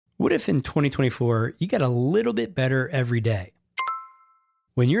What if in 2024, you got a little bit better every day?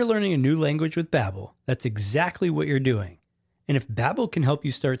 When you're learning a new language with Babbel, that's exactly what you're doing. And if Babbel can help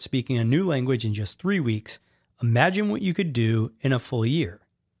you start speaking a new language in just 3 weeks, imagine what you could do in a full year.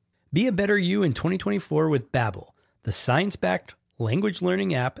 Be a better you in 2024 with Babbel, the science-backed language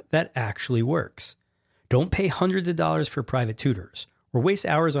learning app that actually works. Don't pay hundreds of dollars for private tutors or waste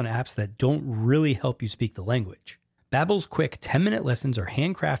hours on apps that don't really help you speak the language. Babbel's quick 10-minute lessons are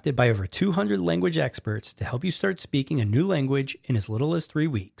handcrafted by over 200 language experts to help you start speaking a new language in as little as 3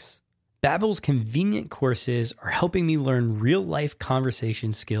 weeks. Babbel's convenient courses are helping me learn real-life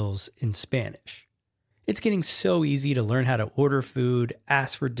conversation skills in Spanish. It's getting so easy to learn how to order food,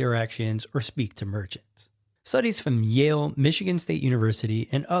 ask for directions, or speak to merchants. Studies from Yale, Michigan State University,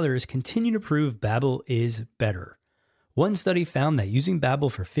 and others continue to prove Babbel is better. One study found that using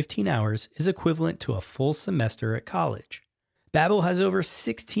Babbel for 15 hours is equivalent to a full semester at college. Babbel has over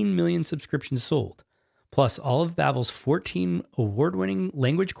 16 million subscriptions sold. Plus, all of Babbel's 14 award-winning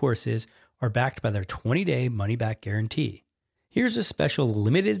language courses are backed by their 20-day money-back guarantee. Here's a special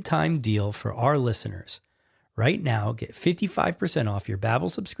limited-time deal for our listeners. Right now, get 55% off your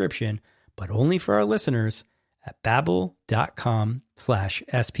Babbel subscription, but only for our listeners at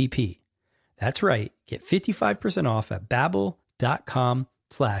babbel.com/SPP. That's right. Get 55% off at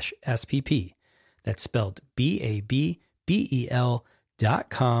babbel.com/SPP. That's spelled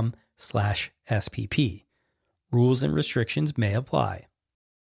BABBEL.com/SPP. Rules and restrictions may apply.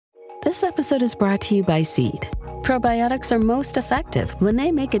 This episode is brought to you by Seed. Probiotics are most effective when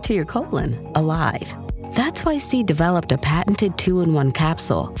they make it to your colon alive. That's why Seed developed a patented 2-in-1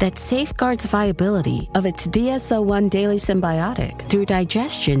 capsule that safeguards viability of its DSO1 daily symbiotic through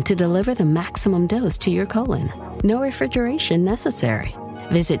digestion to deliver the maximum dose to your colon. No refrigeration necessary.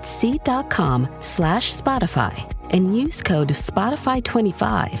 Visit seed.com/Spotify and use code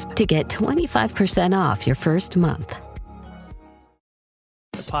Spotify25 to get 25% off your first month.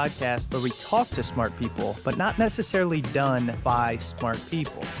 The podcast where we talk to smart people, but not necessarily done by smart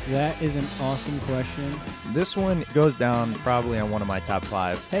people. That is an awesome question. This one goes down probably on one of my top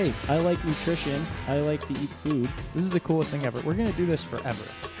 5. Hey, I like nutrition. I like to eat food. This is the coolest thing ever. We're going to do this forever.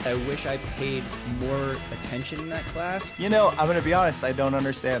 I wish I paid more attention in that class. You know, I'm going to be honest, I don't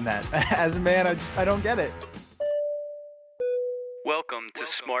understand that. As a man, I don't get it. Welcome to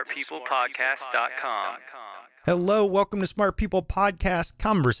smartpeoplepodcast.com. Hello, welcome to Smart People Podcast,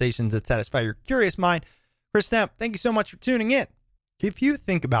 conversations that satisfy your curious mind. Chris Stamp, thank you so much for tuning in. If you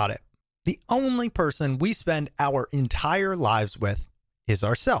think about it, the only person we spend our entire lives with is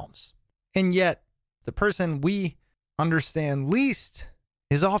ourselves. And yet, the person we understand least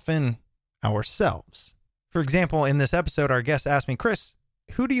is often ourselves. For example, in this episode, our guest asked me, Chris,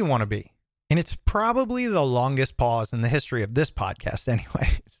 who do you want to be? And it's probably the longest pause in the history of this podcast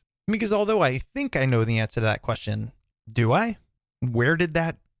anyways. Because although I think I know the answer to that question, do I? Where did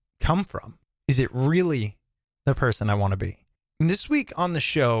that come from? Is it really the person I want to be? And this week on the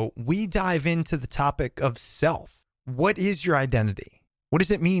show, we dive into the topic of self. What is your identity? What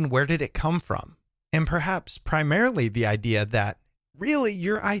does it mean? Where did it come from? And perhaps primarily the idea that really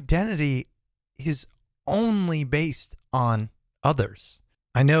your identity is only based on others.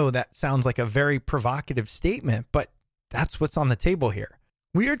 I know that sounds like a very provocative statement, but that's what's on the table here.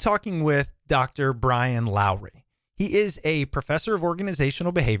 We are talking with Dr. Brian Lowery. He is a professor of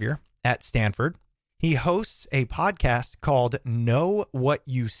organizational behavior at Stanford. He hosts a podcast called Know What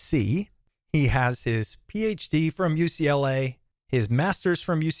You See. He has his PhD from UCLA, his master's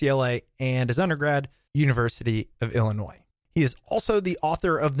from UCLA, and his undergrad, University of Illinois. He is also the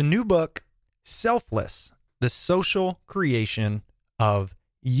author of the new book, Selfless, The Social Creation of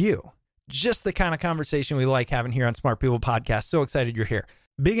You. Just the kind of conversation we like having here on Smart People Podcast. So excited you're here.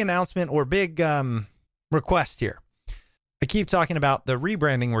 Big announcement or big request here. I keep talking about the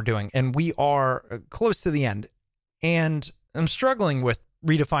rebranding we're doing, and we are close to the end. And I'm struggling with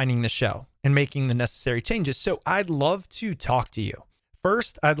redefining the show and making the necessary changes. So I'd love to talk to you.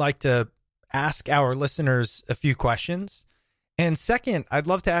 First, I'd like to ask our listeners a few questions. And second, I'd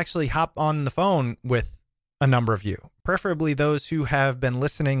love to actually hop on the phone with a number of you, preferably those who have been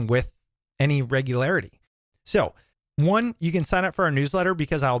listening with any regularity. So, one, you can sign up for our newsletter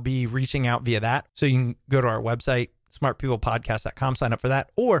because I'll be reaching out via that. So you can go to our website, smartpeoplepodcast.com, sign up for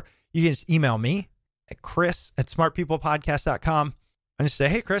that. Or you can just email me at chris@smartpeoplepodcast.com and just say,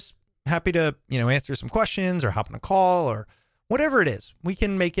 hey, Chris, happy to, answer some questions or hop on a call or whatever it is. We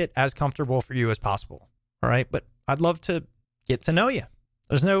can make it as comfortable for you as possible. All right. But I'd love to get to know you.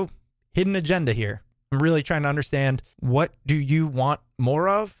 There's no hidden agenda here. I'm really trying to understand, what do you want more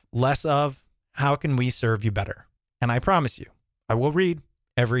of, less of? How can we serve you better? And I promise you, I will read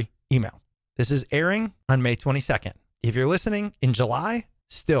every email. This is airing on May 22nd. If you're listening in July,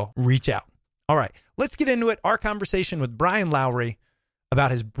 still reach out. All right, let's get into it. Our conversation with Brian Lowery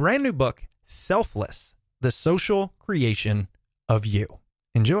about his brand new book, Selfless, The Social Creation of You.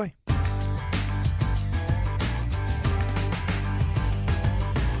 Enjoy.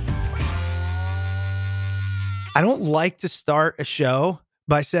 I don't like to start a show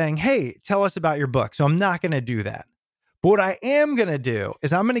by saying, hey, tell us about your book. So I'm not going to do that. But what I am going to do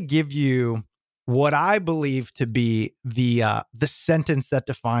is I'm going to give you what I believe to be the sentence that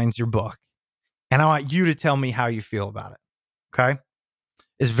defines your book. And I want you to tell me how you feel about it. Okay?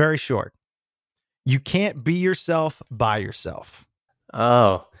 It's very short. You can't be yourself by yourself.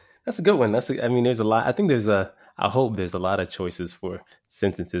 Oh, that's a good one. There's a lot. I hope there's a lot of choices for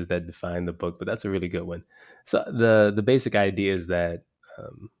sentences that define the book, but that's a really good one. So the basic idea is that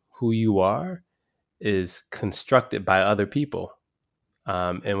who you are is constructed by other people.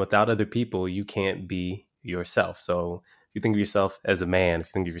 And without other people, you can't be yourself. So if you think of yourself as a man, if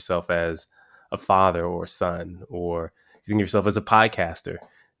you think of yourself as a father or a son, or if you think of yourself as a podcaster,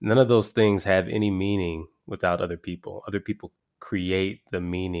 none of those things have any meaning without other people. Other people create the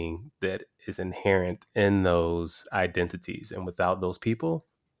meaning that is inherent in those identities. And without those people,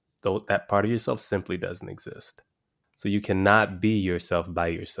 that part of yourself simply doesn't exist. So you cannot be yourself by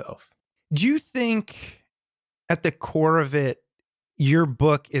yourself. Do you think at the core of it, your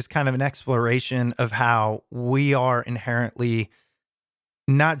book is kind of an exploration of how we are inherently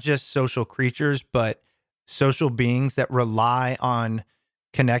not just social creatures, but social beings that rely on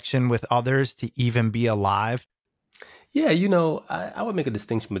connection with others to even be alive? Yeah, I would make a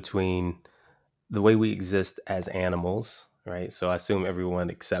distinction between the way we exist as animals, right? So I assume everyone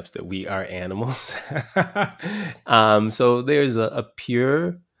accepts that we are animals. So there's a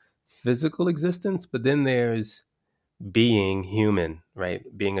pure physical existence, but then there's being human, right?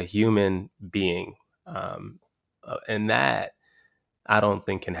 Being a human being. And that I don't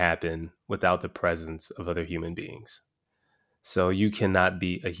think can happen without the presence of other human beings. So you cannot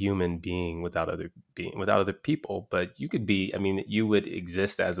be a human being without other people, but you could be, you would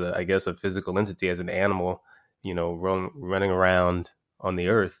exist as a physical entity, as an animal, running around on the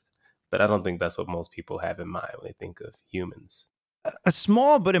earth. But I don't think that's what most people have in mind when they think of humans. A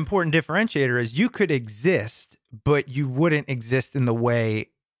small but important differentiator is you could exist, but you wouldn't exist in the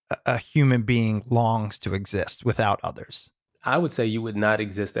way a human being longs to exist without others. I would say you would not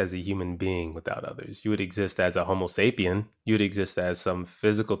exist as a human being without others. You would exist as a Homo sapien. You would exist as some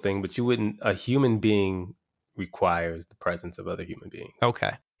physical thing, but a human being requires the presence of other human beings.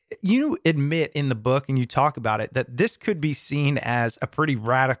 Okay. You admit in the book, and you talk about it, that this could be seen as a pretty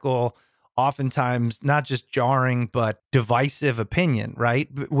radical, oftentimes not just jarring, but divisive opinion, right?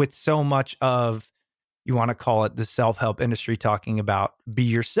 With so much of, you want to call it the self-help industry, talking about be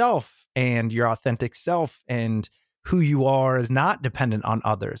yourself and your authentic self, and who you are is not dependent on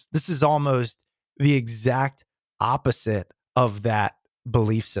others. This is almost the exact opposite of that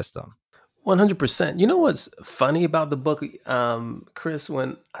belief system. 100%. You know what's funny about the book, Chris?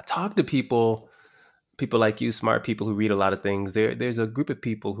 When I talk to people like you, smart people who read a lot of things, there's a group of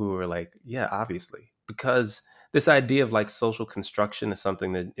people who are like, yeah, obviously, because this idea of like social construction is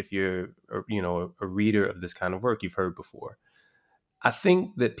something that if you're, a reader of this kind of work, you've heard before. I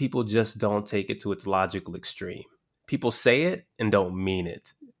think that people just don't take it to its logical extreme. People say it and don't mean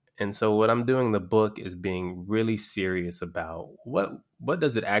it. And so what I'm doing in the book is being really serious about what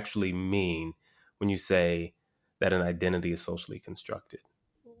does it actually mean when you say that an identity is socially constructed?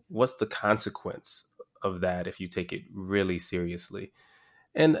 What's the consequence of that if you take it really seriously?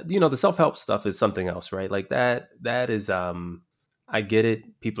 And, the self-help stuff is something else, right? Like that is, I get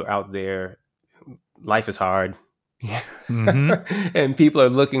it. People are out there. Life is hard. Mm-hmm. And people are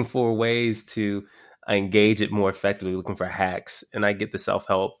looking for ways to engage it more effectively, looking for hacks. And I get the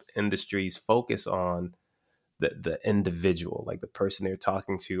self-help industry's focus on the individual, like the person they're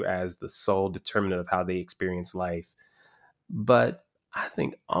talking to as the sole determinant of how they experience life. But I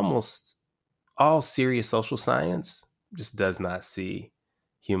think almost all serious social science just does not see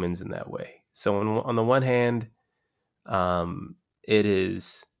humans in that way. So on the one hand, it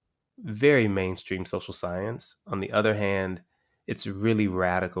is very mainstream social science. On the other hand, it's really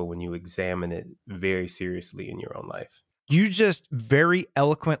radical when you examine it very seriously in your own life. You just very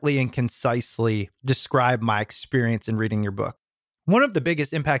eloquently and concisely describe my experience in reading your book. One of the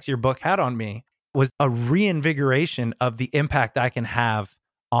biggest impacts your book had on me was a reinvigoration of the impact I can have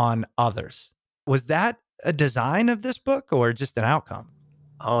on others. Was that a design of this book or just an outcome?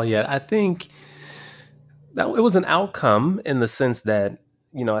 Oh, yeah. I think that it was an outcome in the sense that,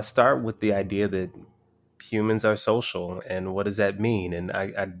 I start with the idea that humans are social, and what does that mean? And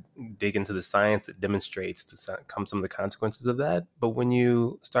I dig into the science that demonstrates some of the consequences of that. But when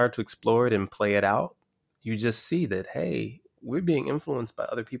you start to explore it and play it out, you just see that, hey, we're being influenced by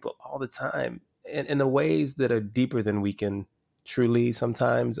other people all the time, and in the ways that are deeper than we can truly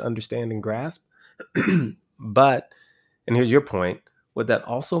sometimes understand and grasp. But, and here's your point, what that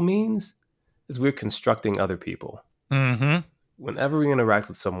also means is we're constructing other people. Mm-hmm. Whenever we interact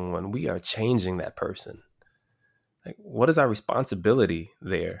with someone, we are changing that person. Like, what is our responsibility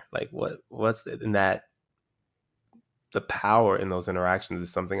there? Like, what's in that? The power in those interactions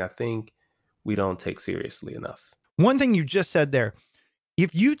is something I think we don't take seriously enough. One thing you just said there,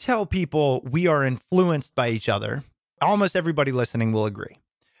 if you tell people we are influenced by each other, almost everybody listening will agree.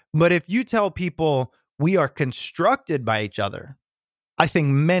 But if you tell people we are constructed by each other, I think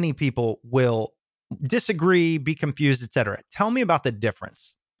many people will disagree, be confused, etc. Tell me about the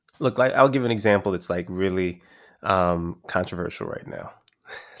difference. Look, I'll give an example that's like really controversial right now.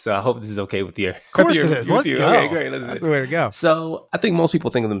 So I hope this is okay with you. Of course it is. Let's go. Okay, great. That's the way to go. So I think most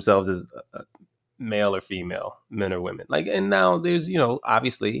people think of themselves as male or female, men or women. Like, and now there's,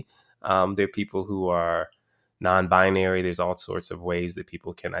 obviously there are people who are non-binary. There's all sorts of ways that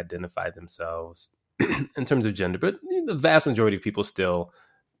people can identify themselves in terms of gender, but the vast majority of people still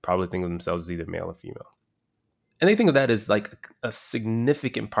probably think of themselves as either male or female. And they think of that as like a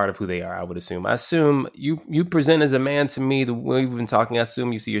significant part of who they are, I would assume. I assume you present as a man to me, the way we've been talking, I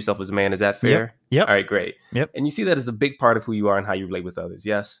assume you see yourself as a man. Is that fair? Yep. All right, great. Yep. And you see that as a big part of who you are and how you relate with others,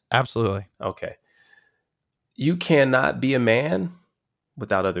 yes? Absolutely. Okay. You cannot be a man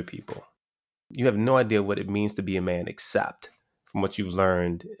without other people. You have no idea what it means to be a man except from what you've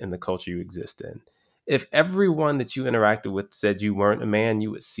learned in the culture you exist in. If everyone that you interacted with said you weren't a man,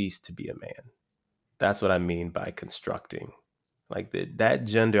 you would cease to be a man. That's what I mean by constructing. Like that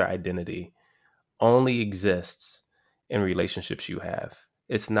gender identity only exists in relationships you have.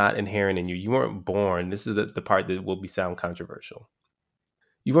 It's not inherent in you. You weren't born. This is the part that will sound controversial.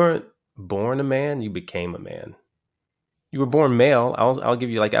 You weren't born a man. You became a man. You were born male. I'll give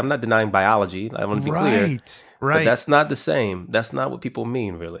you, I'm not denying biology. I want to be clear. Right. But that's not the same. That's not what people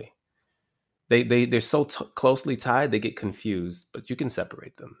mean, really. They're so closely tied, they get confused, but you can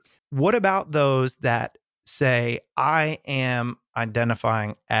separate them. What about those that say, I am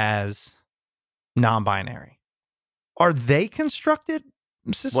identifying as non-binary? Are they constructed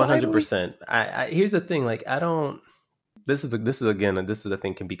societally? 100%. Here's the thing, this is the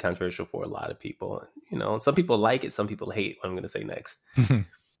thing can be controversial for a lot of people. Some people like it, some people hate what I'm going to say next.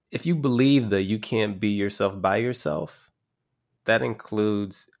 If you believe that you can't be yourself by yourself, that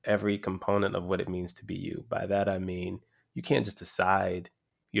includes every component of what it means to be you. By that, I mean, you can't just decide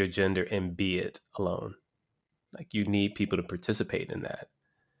your gender and be it alone. Like, you need people to participate in that.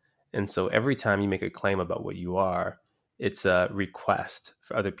 And so every time you make a claim about what you are, it's a request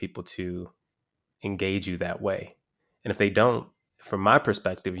for other people to engage you that way. And if they don't, from my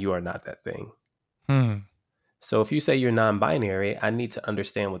perspective, you are not that thing. So if you say you're non-binary, I need to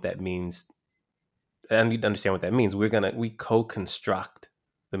understand what that means. I need to understand what that means. We co-construct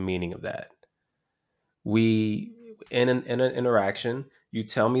the meaning of that. We, in an interaction, you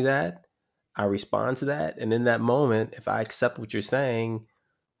tell me that, I respond to that. And in that moment, if I accept what you're saying,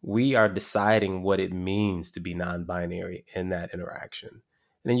 we are deciding what it means to be non-binary in that interaction.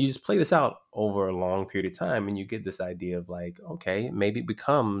 And then you just play this out over a long period of time, and you get this idea of okay, maybe it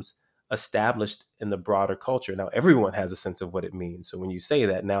becomes established in the broader culture. Now, everyone has a sense of what it means. So when you say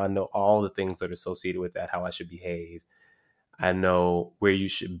that, now I know all the things that are associated with that, how I should behave. I know where you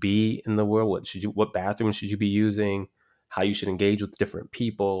should be in the world. What bathroom should you be using? How you should engage with different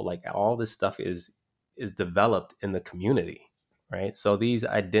people. All this stuff is developed in the community, right? So these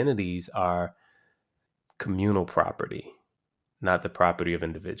identities are communal property, not the property of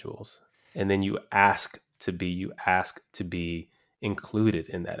individuals. And then you ask to be included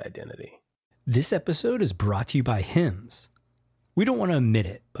in that identity. This episode is brought to you by Hims. We don't want to admit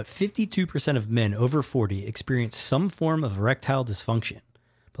it, but 52% of men over 40 experience some form of erectile dysfunction.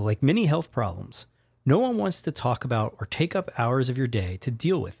 But like many health problems, no one wants to talk about or take up hours of your day to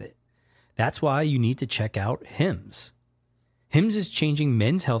deal with it. That's why you need to check out Hims. Hims is changing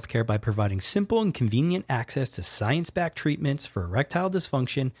men's healthcare by providing simple and convenient access to science-backed treatments for erectile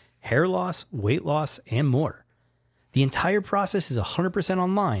dysfunction, hair loss, weight loss, and more. The entire process is 100%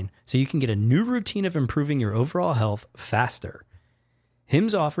 online, so you can get a new routine of improving your overall health faster.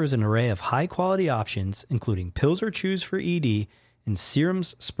 Hims offers an array of high-quality options, including pills or chews for ED, and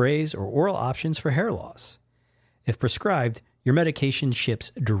serums, sprays, or oral options for hair loss. If prescribed, your medication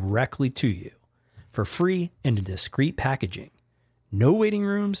ships directly to you for free and in discreet packaging. No waiting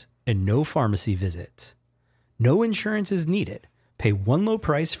rooms and no pharmacy visits. No insurance is needed. Pay one low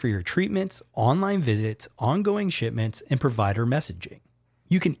price for your treatments, online visits, ongoing shipments, and provider messaging.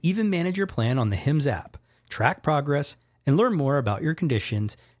 You can even manage your plan on the HIMS app, track progress, and learn more about your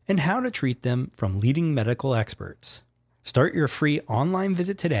conditions and how to treat them from leading medical experts. Start your free online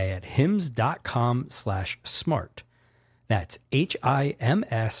visit today at hims.com/smart. That's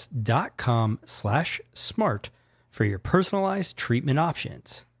HIMS.com/smart for your personalized treatment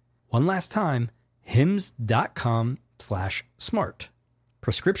options. One last time, hims.com/smart.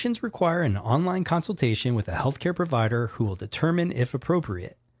 Prescriptions require an online consultation with a healthcare provider who will determine if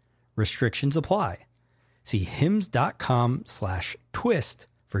appropriate. Restrictions apply. See hims.com/twist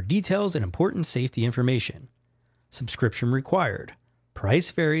for details and important safety information. Subscription required.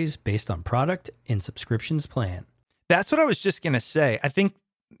 Price varies based on product and subscriptions plan. That's what I was just going to say. I think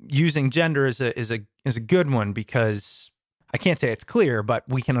using gender is a good one because I can't say it's clear, but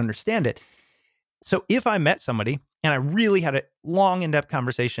we can understand it. So if I met somebody and I really had a long, in-depth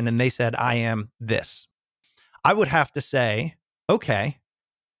conversation and they said, I am this, I would have to say, okay,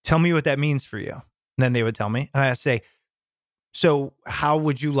 tell me what that means for you. And then they would tell me, and I'd say, so how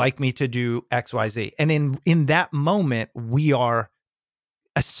would you like me to do X, Y, Z? And in that moment, we are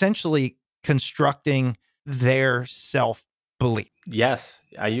essentially constructing their self-belief. Yes.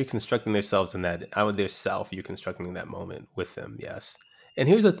 Are you constructing themselves in that? Their self, you're constructing in that moment with them. Yes. And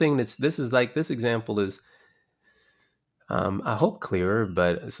here's the thing this example is, I hope clearer,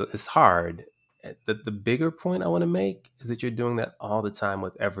 but it's hard. The bigger point I want to make is that you're doing that all the time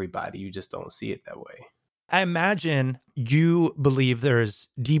with everybody. You just don't see it that way. I imagine you believe there's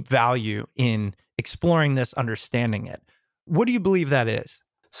deep value in exploring this, understanding it. What do you believe that is?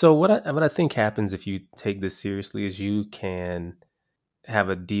 So what I think happens if you take this seriously is you can have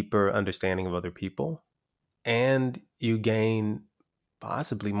a deeper understanding of other people, and you gain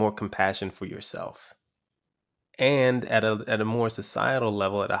possibly more compassion for yourself. And at a more societal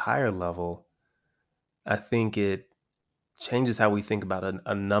level, at a higher level, I think it changes how we think about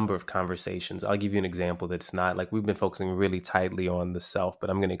a number of conversations. I'll give you an example that's not like we've been focusing really tightly on the self, but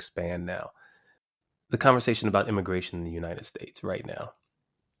I'm going to expand now. The conversation about immigration in the United States right now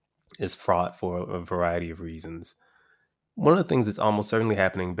is fraught for a variety of reasons. One of the things that's almost certainly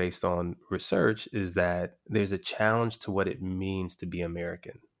happening based on research is that there's a challenge to what it means to be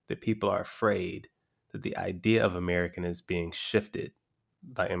American, that people are afraid that the idea of American is being shifted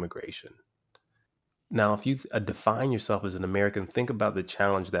by immigration. Now, if you define yourself as an American, think about the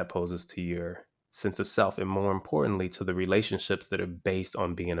challenge that poses to your sense of self, and more importantly, to the relationships that are based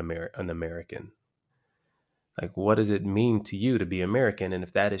on being an American. Like, what does it mean to you to be American? And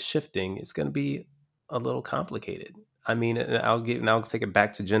if that is shifting, it's going to be a little complicated. I mean, I'll take it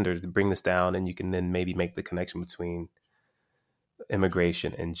back to gender to bring this down, and you can then maybe make the connection between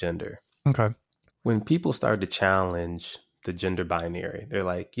immigration and gender. Okay. When people start to challenge the gender binary, they're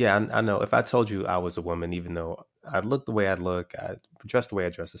like, yeah, I know if I told you I was a woman, even though I look the way I look, I dress the way I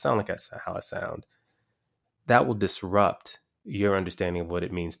dress, I sound like how I sound, that will disrupt your understanding of what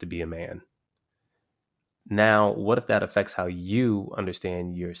it means to be a man. Now, what if that affects how you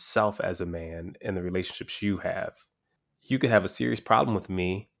understand yourself as a man and the relationships you have? You could have a serious problem with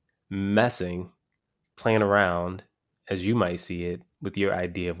me messing, playing around, as you might see it, with your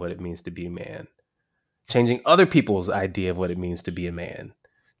idea of what it means to be a man. Changing other people's idea of what it means to be a man.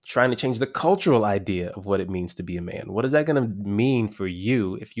 Trying to change the cultural idea of what it means to be a man. What is that going to mean for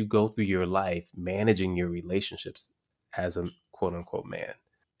you if you go through your life managing your relationships as a quote unquote man?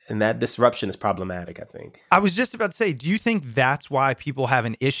 And that disruption is problematic, I think. I was just about to say, do you think that's why people have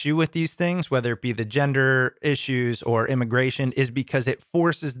an issue with these things, whether it be the gender issues or immigration, is because it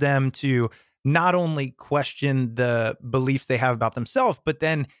forces them to not only question the beliefs they have about themselves, but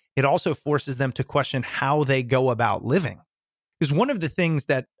then it also forces them to question how they go about living. Because one of the things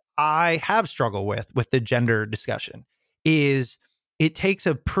that I have struggled with the gender discussion is it takes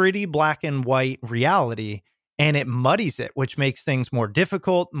a pretty black and white reality and it muddies it, which makes things more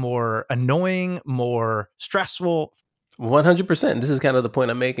difficult, more annoying, more stressful. 100%. This is kind of the point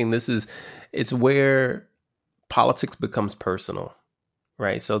I'm making. It's where politics becomes personal,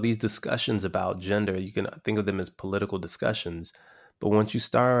 right? So these discussions about gender, you can think of them as political discussions. But once you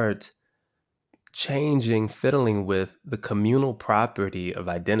start fiddling with the communal property of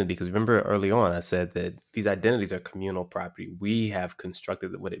identity, because remember early on I said that these identities are communal property. We have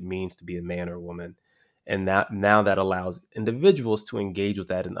constructed what it means to be a man or a woman. And now that allows individuals to engage with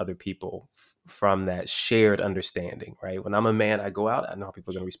that and other people from that shared understanding, right? When I'm a man, I go out, I know how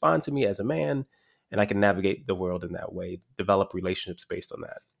people are going to respond to me as a man, and I can navigate the world in that way, develop relationships based on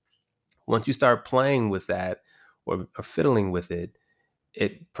that. Once you start playing with that or fiddling with it,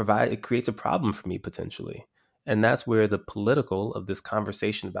 it creates a problem for me potentially. And that's where the political of this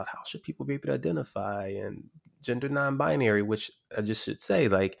conversation about how should people be able to identify and gender non-binary, which I just should say,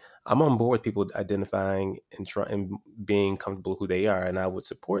 like, I'm on board with people identifying and being comfortable who they are, and I would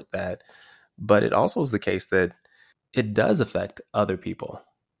support that. But it also is the case that it does affect other people,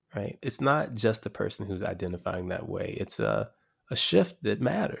 right? It's not just the person who's identifying that way. It's a shift that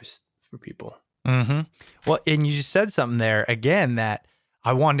matters for people. Mm-hmm. Well, and you just said something there again that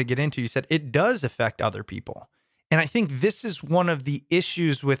I wanted to get into. You said it does affect other people. And I think this is one of the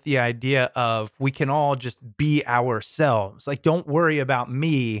issues with the idea of we can all just be ourselves. Like, don't worry about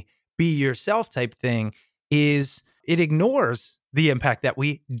me, be yourself type thing, is it ignores the impact that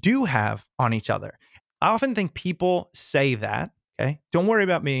we do have on each other. I often think people say that, okay, don't worry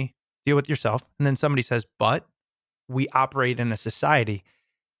about me, deal with yourself. And then somebody says, but we operate in a society.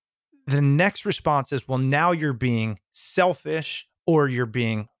 The next response is, well, now you're being selfish or you're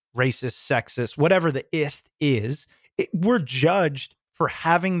being racist, sexist, whatever the is. We're judged for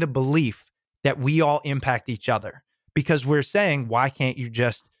having the belief that we all impact each other because we're saying, why can't you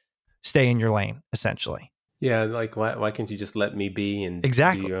just stay in your lane, essentially? Yeah, like, why can't you just let me be and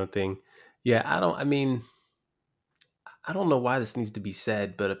do your own thing? Yeah, I don't know why this needs to be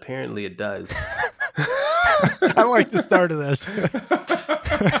said, but apparently it does. I like the start of this.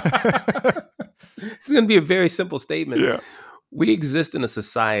 It's going to be a very simple statement. Yeah. We exist in a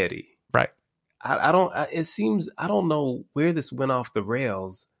society. Right. I don't know where this went off the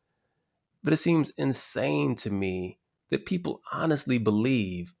rails, but it seems insane to me that people honestly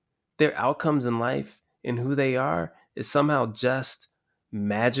believe their outcomes in life and who they are is somehow just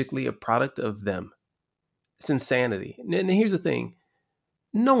magically a product of them. It's insanity. And here's the thing.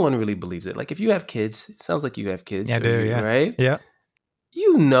 No one really believes it. Like, if you have kids, it sounds like you have kids. Yeah, I do, yeah. Right? Yeah.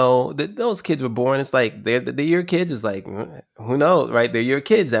 You know that those kids were born. It's like they're your kids. Is like, who knows, right? They're your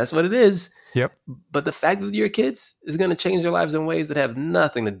kids. That's what it is. Yep. But the fact that your kids is going to change their lives in ways that have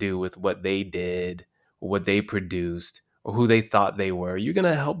nothing to do with what they did or what they produced or who they thought they were. You're going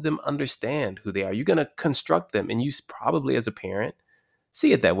to help them understand who they are. You're going to construct them. And you probably, as a parent,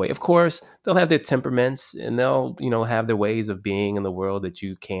 see it that way. Of course, they'll have their temperaments and they'll, have their ways of being in the world that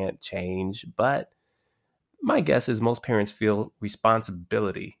you can't change. But my guess is most parents feel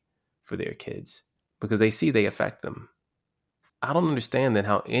responsibility for their kids because they see they affect them. I don't understand then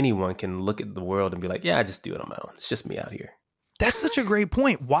how anyone can look at the world and be like, yeah, I just do it on my own. It's just me out here. That's such a great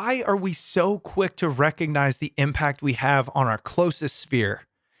point. Why are we so quick to recognize the impact we have on our closest sphere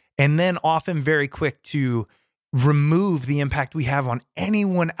and then often very quick to remove the impact we have on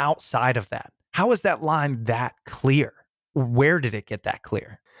anyone outside of that? How is that line that clear? Where did it get that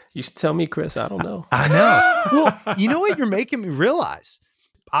clear? You should tell me, Chris. I don't know. I know. Well, you know what you're making me realize?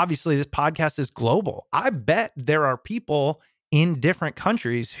 Obviously, this podcast is global. I bet there are people in different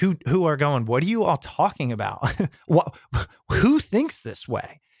countries who are going, what are you all talking about? Who thinks this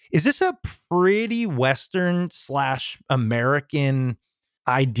way? Is this a pretty Western/American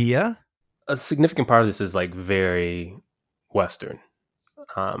idea? A significant part of this is like very Western.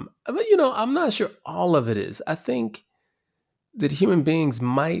 But, I'm not sure all of it is. I think that human beings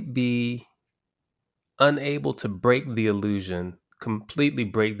might be unable to completely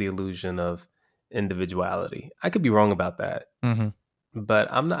break the illusion of individuality. I could be wrong about that, but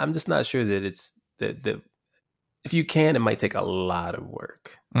I'm just not sure that it's that. If you can, it might take a lot of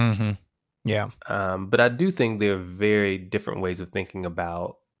work. Mm-hmm. Yeah. But I do think there are very different ways of thinking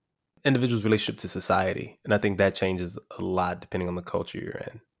about individuals' relationship to society, and I think that changes a lot depending on the culture you're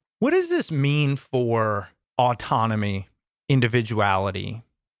in. What does this mean for autonomy, individuality,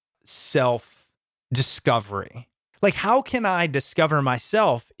 self-discovery? Like, how can I discover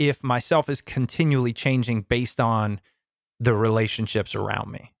myself if myself is continually changing based on the relationships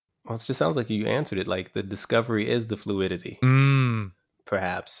around me? Well, it just sounds like you answered it. Like, the discovery is the fluidity,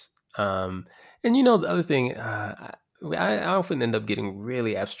 perhaps. And the other thing, I often end up getting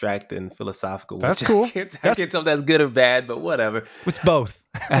really abstract and philosophical. That's cool. I can't tell if that's good or bad, but whatever. It's both.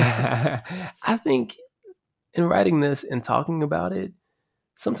 I think in writing this and talking about it,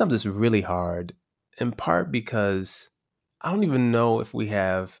 sometimes it's really hard. In part because I don't even know if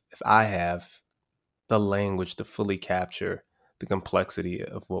I have the language to fully capture the complexity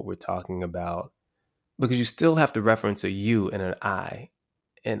of what we're talking about, because you still have to reference a you and an I,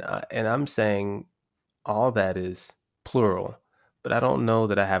 and I'm saying all that is plural, but I don't know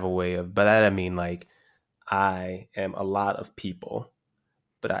that I have a way of. By that I mean, like, I am a lot of people,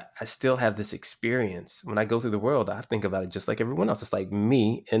 but I still have this experience. When I go through the world, I think about it just like everyone else. It's like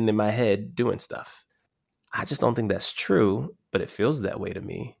me and in my head doing stuff. I just don't think that's true, but it feels that way to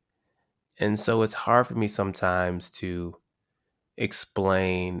me. And so it's hard for me sometimes to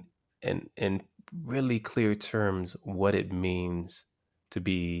explain and really clear terms what it means to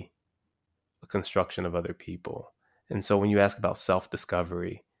be a construction of other people. And so when you ask about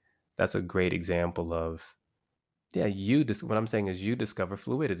self-discovery, that's a great example of, yeah, what I'm saying is you discover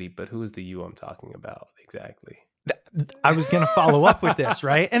fluidity, but who is the you I'm talking about exactly? I was going to follow up with this,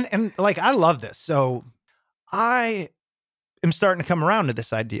 right? And like, I love this. So I am starting to come around to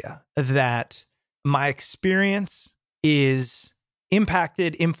this idea that my experience is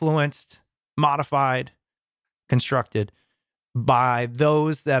impacted, influenced, modified, constructed by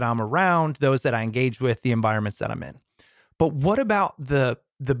those that I'm around, those that I engage with, the environments that I'm in. But what about the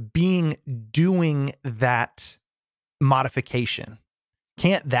being doing that modification?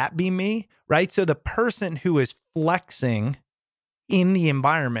 Can't that be me, right? So the person who is flexing in the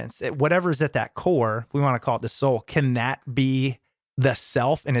environments, whatever's at that core, we want to call it the soul, can that be the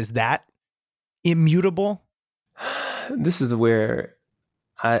self? And is that immutable? This is where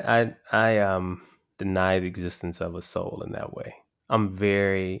I deny the existence of a soul in that way. I'm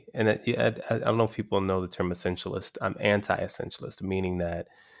very, and I don't know if people know the term essentialist. I'm anti-essentialist, meaning that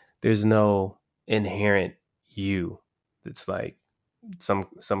there's no inherent you that's like some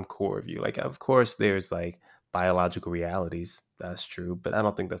core of you. Like, of course, there's like biological realities. That's true. But I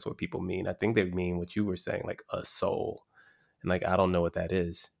don't think that's what people mean. I think they mean what you were saying, like a soul. And like, I don't know what that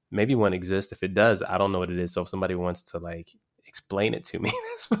is. Maybe one exists. If it does, I don't know what it is. So if somebody wants to like explain it to me,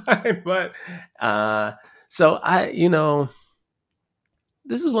 that's fine. But so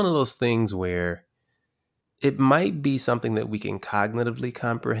this is one of those things where it might be something that we can cognitively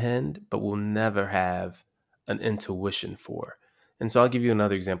comprehend, but we'll never have an intuition for. And so I'll give you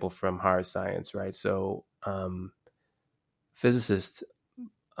another example from hard science, right? So physicists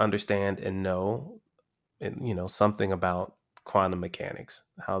understand and know, something about quantum mechanics,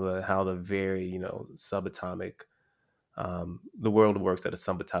 how the very, subatomic, the world works at a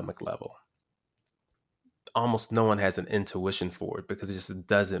subatomic level. Almost no one has an intuition for it because it just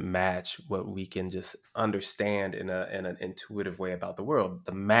doesn't match what we can just understand in an intuitive way about the world.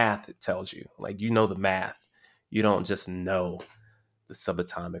 The math, it tells you, like, the math. You don't just know the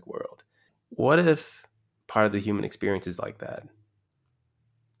subatomic world. What if part of the human experience is like that?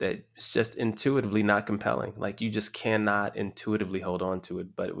 That it's just intuitively not compelling. Like, you just cannot intuitively hold on to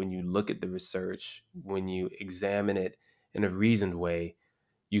it. But when you look at the research, when you examine it in a reasoned way,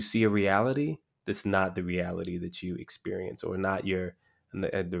 you see a reality that's not the reality that you experience, or not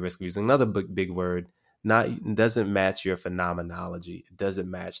at the risk of using another big word, doesn't match your phenomenology. It doesn't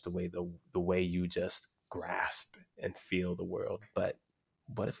match the way you just grasp and feel the world. But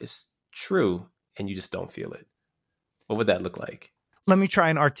what if it's true and you just don't feel it? What would that look like? Let me try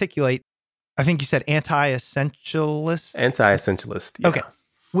and articulate. I think you said anti-essentialist. Anti-essentialist. Yeah. Okay.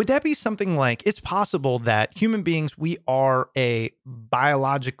 Would that be something like, it's possible that human beings, we are a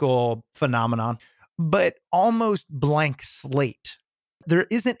biological phenomenon, but almost blank slate. There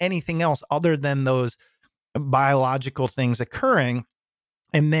isn't anything else other than those biological things occurring.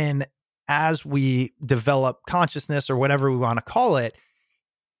 And then as we develop consciousness, or whatever we want to call it,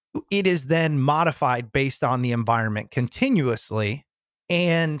 it is then modified based on the environment continuously.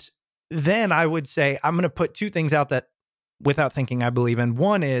 And then I would say, I'm going to put two things out that without thinking I believe in.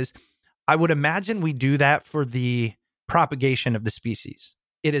 One is, I would imagine we do that for the propagation of the species.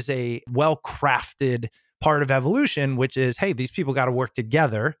 It is a well-crafted part of evolution, which is, hey, these people got to work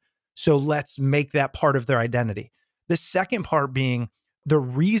together. So let's make that part of their identity. The second part being, the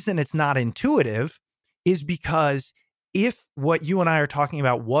reason it's not intuitive is because if what you and I are talking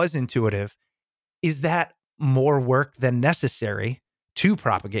about was intuitive, is that more work than necessary to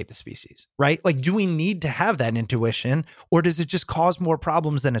propagate the species, right? Like, do we need to have that intuition, or does it just cause more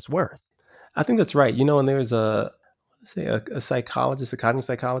problems than it's worth? I think that's right. And there's a psychologist, a cognitive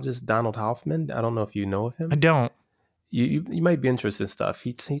psychologist, Donald Hoffman. I don't know if you know of him. I don't. You might be interested in stuff.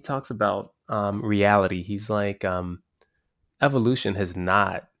 He talks about reality. He's like, evolution has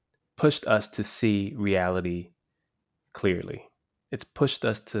not pushed us to see reality clearly. It's pushed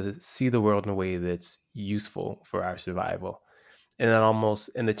us to see the world in a way that's useful for our survival. And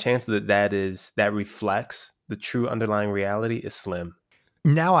the chance that reflects the true underlying reality is slim.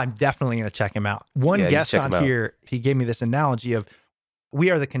 Now I'm definitely going to check him out. One guest on here, he gave me this analogy of,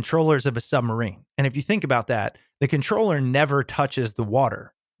 we are the controllers of a submarine. And if you think about that, the controller never touches the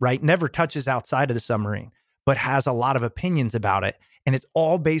water, right? Never touches outside of the submarine, but has a lot of opinions about it. And it's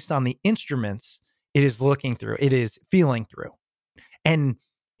all based on the instruments it is looking through, it is feeling through. And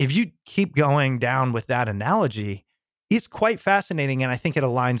if you keep going down with that analogy, it's quite fascinating. And I think it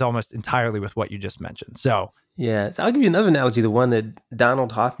aligns almost entirely with what you just mentioned. So I'll give you another analogy. The one that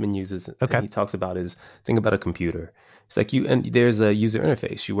Donald Hoffman uses, okay, and he talks about is, think about a computer. It's like and there's a user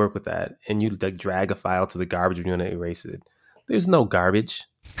interface. You work with that, and you like drag a file to the garbage and you're going to erase it. There's no garbage.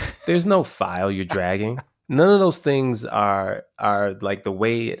 There's no file you're dragging. None of those things are like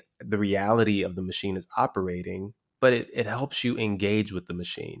the reality of the machine is operating, but it helps you engage with the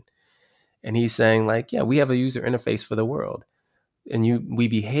machine. And he's saying like, yeah, we have a user interface for the world. And we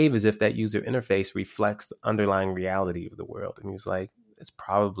behave as if that user interface reflects the underlying reality of the world. And he's like, it's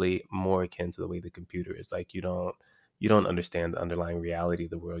probably more akin to the way the computer is. Like you don't understand the underlying reality of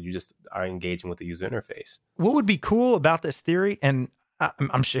the world. You just are engaging with the user interface. What would be cool about this theory, and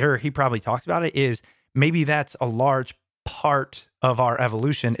I'm sure he probably talks about it, is maybe that's a large part of our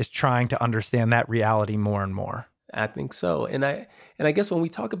evolution is trying to understand that reality more and more. I think so. And I guess when we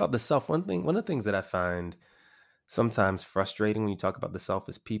talk about the self, one of the things that I find sometimes frustrating when you talk about the self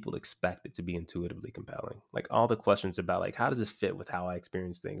is people expect it to be intuitively compelling. Like all the questions about like, how does this fit with how I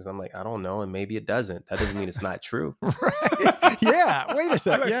experience things? I'm like, I don't know. And maybe it doesn't. That doesn't mean it's not true. Right. Yeah. Wait a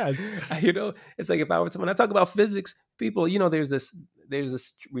second. Yes. It's like when I talk about physics, people, there's this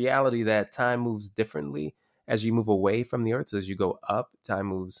reality that time moves differently as you move away from the earth. So as you go up, time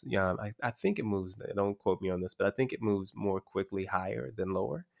moves. I think it moves. Don't quote me on this, but I think it moves more quickly higher than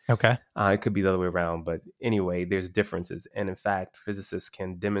lower. Okay. It could be the other way around, but anyway, there's differences. And in fact, physicists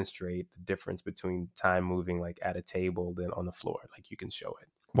can demonstrate the difference between time moving like at a table than on the floor. Like you can show it.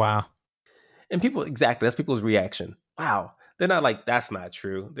 Wow. And that's people's reaction. Wow. They're not like, that's not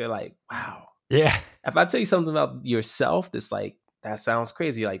true. They're like, wow. Yeah. If I tell you something about yourself, that's like, that sounds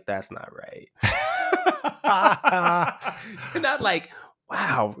crazy. You're like, that's not right. You're not like,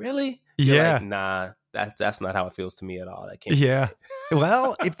 wow, really? You're like, nah. That's not how it feels to me at all. That can't. Yeah.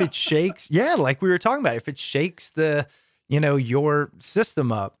 Well, if it shakes, like we were talking about, if it shakes the, your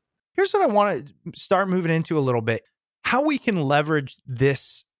system up, here's what I want to start moving into a little bit. How we can leverage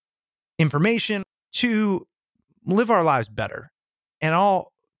this information to live our lives better. And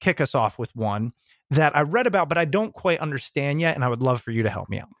I'll kick us off with one that I read about, but I don't quite understand yet. And I would love for you to help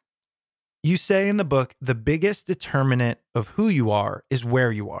me out. You say in the book, the biggest determinant of who you are is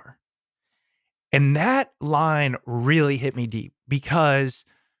where you are. And that line really hit me deep because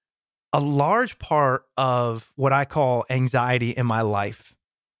a large part of what I call anxiety in my life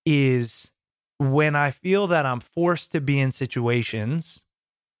is when I feel that I'm forced to be in situations,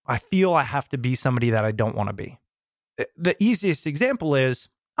 I feel I have to be somebody that I don't want to be. The easiest example is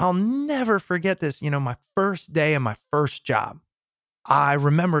I'll never forget this, my first day of my first job. I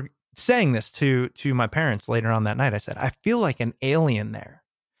remember saying this to my parents later on that night. I said, I feel like an alien there.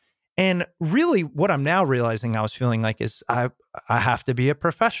 And really what I'm now realizing I was feeling like is I have to be a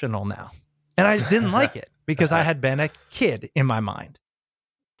professional now. And I just didn't like it because I had been a kid in my mind.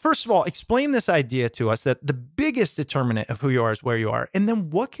 First of all, explain this idea to us that the biggest determinant of who you are is where you are. And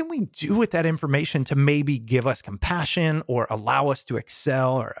then what can we do with that information to maybe give us compassion or allow us to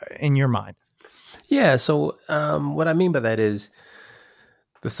excel or in your mind? Yeah. So what I mean by that is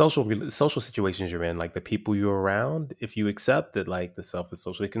the social situations you're in, like the people you're around, if you accept that like the self is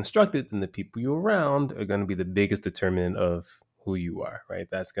socially constructed, then the people you're around are going to be the biggest determinant of who you are, right?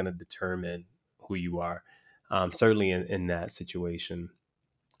 That's going to determine who you are, certainly in that situation.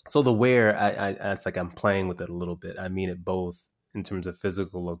 So the where, it's like I'm playing with it a little bit. I mean it both in terms of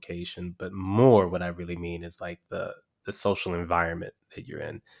physical location, but more what I really mean is like the social environment that you're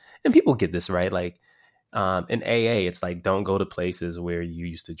in. And people get this, right? Like, in AA, it's like, don't go to places where you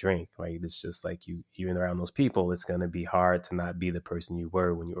used to drink, right? It's just like you're around those people. It's going to be hard to not be the person you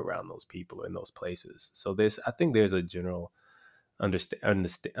were when you were around those people or in those places. So I think there's a general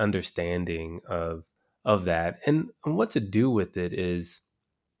understanding of that. And what to do with it is,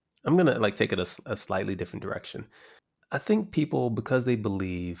 I'm going to like take it a slightly different direction. I think people, because they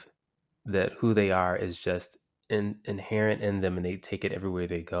believe that who they are is just inherent in them and they take it everywhere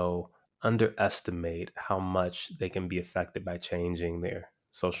they go, underestimate how much they can be affected by changing their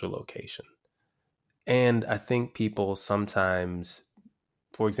social location. And I think people sometimes,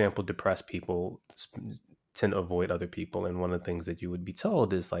 for example, depressed people tend to avoid other people. And one of the things that you would be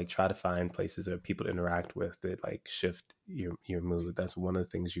told is like, try to find places or people to interact with that like shift your mood. That's one of the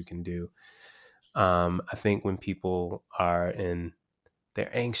things you can do. I think when people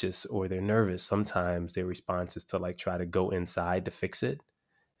they're anxious or they're nervous, sometimes their response is to like try to go inside to fix it.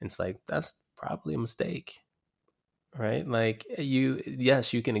 It's like, that's probably a mistake, right? Like you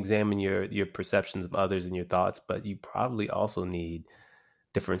can examine your perceptions of others and your thoughts, but you probably also need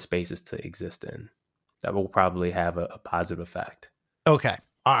different spaces to exist in that will probably have a positive effect. Okay.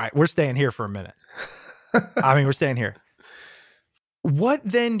 All right. We're staying here for a minute. We're staying here. What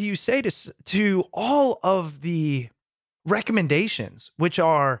then do you say to all of the recommendations, which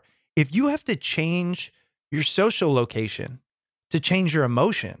are, if you have to change your social location to change your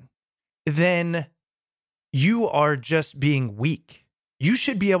emotion, then you are just being weak. You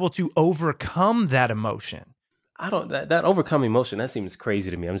should be able to overcome that emotion. That overcome emotion, that seems crazy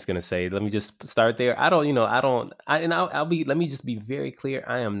to me. I'm just going to say, let me just start there. I'll be, let me just be very clear.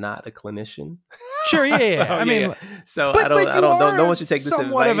 I am not a clinician. Sure. Yeah. So, I mean, so but no one should take this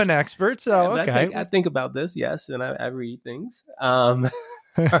somewhat advice. of an expert. So, okay. I think about this. Yes. And I read things. I've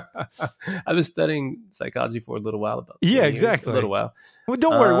been studying psychology for a little while. About 20 years, exactly. A little while. Well,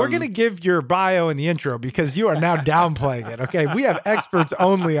 don't worry. We're going to give your bio in the intro because you are now downplaying it. Okay. We have experts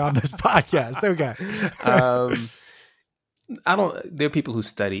only on this podcast. Okay. There are people who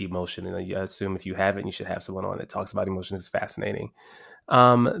study emotion, and I assume if you haven't, you should have someone on that talks about emotion. It's fascinating.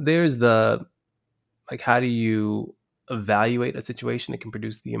 There's how do you evaluate a situation that can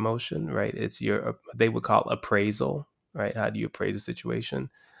produce the emotion, right? It's they would call appraisal, right? How do you appraise a situation?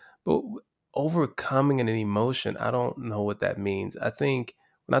 But overcoming an emotion, I don't know what that means. I think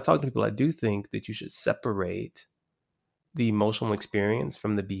when I talk to people, I do think that you should separate the emotional experience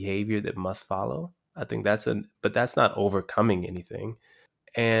from the behavior that must follow. I think but that's not overcoming anything.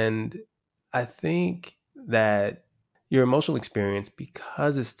 And I think that your emotional experience,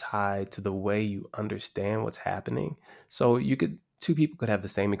 because it's tied to the way you understand what's happening. So two people could have the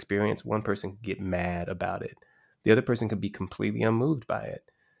same experience. One person could get mad about it. The other person could be completely unmoved by it.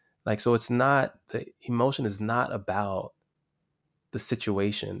 So the emotion is not about the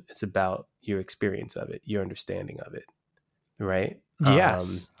situation. It's about your experience of it, your understanding of it. Right?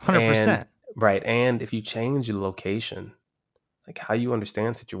 Yes. 100%. Right. And if you change your location, how you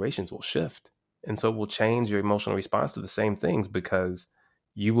understand situations will shift. And so it will change your emotional response to the same things because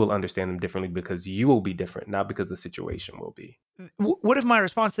you will understand them differently because you will be different, not because the situation will be. What if my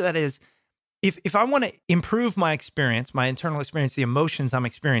response to that is, if I want to improve my experience, my internal experience, the emotions I'm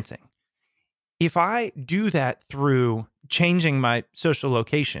experiencing, if I do that through changing my social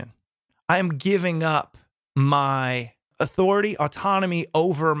location, I am giving up my authority, autonomy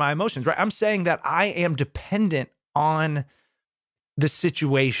over my emotions, right? I'm saying that I am dependent on the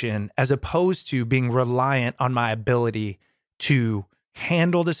situation as opposed to being reliant on my ability to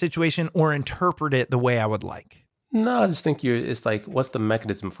handle the situation or interpret it the way I would like. No, I just think it's what's the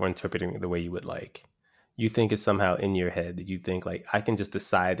mechanism for interpreting it the way you would like? You think it's somehow in your head that you think I can just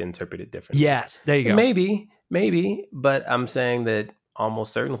decide to interpret it differently. Yes, there you go. Maybe, but I'm saying that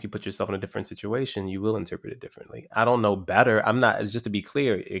almost certain if you put yourself in a different situation, you will interpret it differently. I don't know better. I'm not, just to be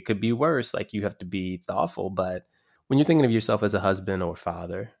clear, it could be worse. You have to be thoughtful, but when you're thinking of yourself as a husband or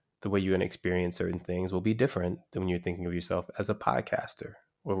father, the way you're going to experience certain things will be different than when you're thinking of yourself as a podcaster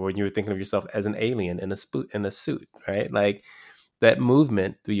or when you're thinking of yourself as an alien in a suit, right? That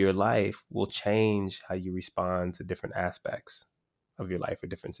movement through your life will change how you respond to different aspects of your life or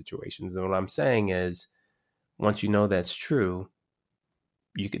different situations. And what I'm saying is, once you know that's true,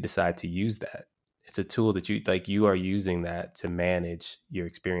 you could decide to use that. It's a tool that you are using that to manage your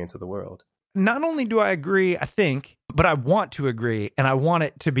experience of the world. Not only do I agree, I think, but I want to agree, and I want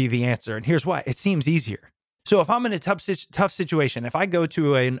it to be the answer. And here's why. It seems easier. So if I'm in a tough situation, if I go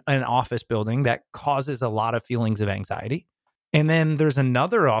to an office building that causes a lot of feelings of anxiety, and then there's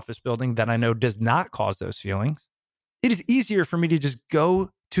another office building that I know does not cause those feelings, it is easier for me to just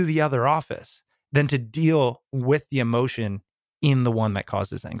go to the other office than to deal with the emotion in the one that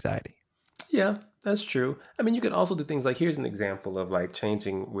causes anxiety. Yeah, that's true. I mean, you could also do things here's an example of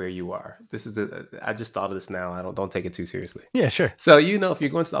changing where you are. I just thought of this now. Don't take it too seriously. Yeah, sure. So, if you're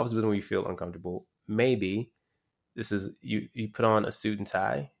going to the office building where you feel uncomfortable, maybe this is, you put on a suit and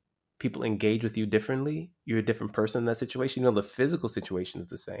tie. People engage with you differently. You're a different person in that situation. The physical situation is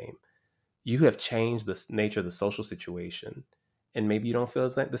the same. You have changed the nature of the social situation, and maybe you don't feel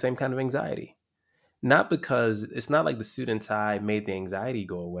the same kind of anxiety. Not because it's not like the suit and tie made the anxiety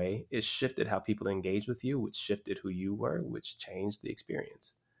go away. It shifted how people engage with you, which shifted who you were, which changed the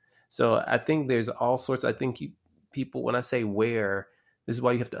experience. So I think there's all sorts. I think people, when I say where, this is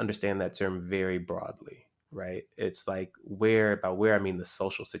why you have to understand that term very broadly, right? It's by where I mean the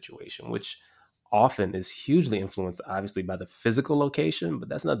social situation, which often is hugely influenced, obviously, by the physical location, but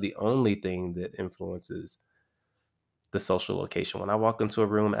that's not the only thing that influences the social location. When I walk into a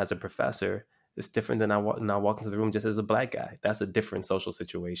room as a professor, it's different than I walk into the room just as a Black guy. That's a different social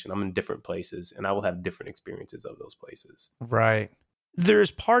situation. I'm in different places, and I will have different experiences of those places. Right.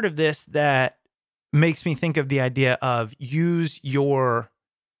 There's part of this that makes me think of the idea of use your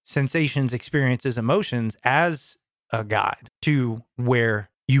sensations, experiences, emotions as a guide to where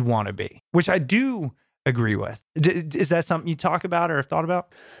you want to be, which I do agree with. Is that something you talk about or have thought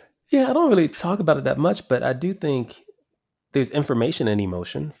about? Yeah, I don't really talk about it that much, but I do think there's information in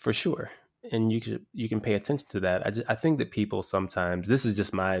emotion for sure. and you can pay attention to that. I think that people sometimes, this is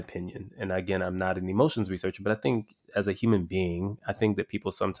just my opinion, and again, I'm not an emotions researcher, but I think as a human being, I think that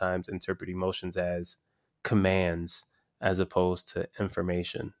people sometimes interpret emotions as commands as opposed to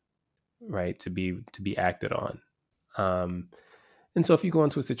information, right? To be acted on. And so if you go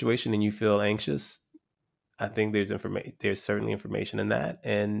into a situation and you feel anxious, I think there's certainly information in that.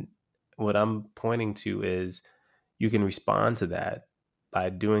 And what I'm pointing to is you can respond to that by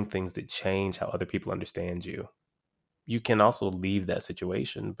doing things that change how other people understand you. You can also leave that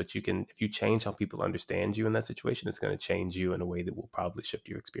situation, but if you change how people understand you in that situation, it's going to change you in a way that will probably shift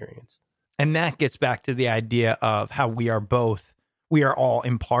your experience. And that gets back to the idea of how we are all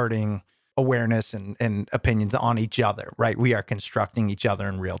imparting awareness and opinions on each other, right? We are constructing each other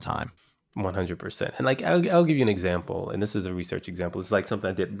in real time. 100%. And like, I'll give you an example, and this is a research example. It's like something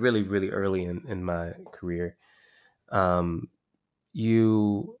I did really, really early in my career.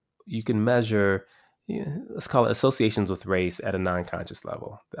 You can measure, let's call it associations with race at a non-conscious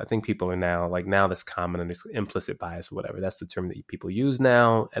level. I think people are now that's common, and it's implicit bias or whatever. That's the term that people use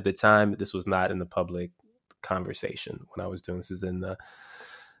now. At the time, this was not in the public conversation when I was doing this. Is in the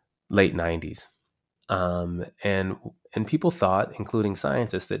late 90s. And people thought, including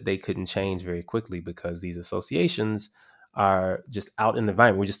scientists, that they couldn't change very quickly because these associations are just out in the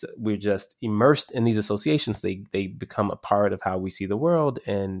environment. We're just immersed in these associations. They become a part of how we see the world,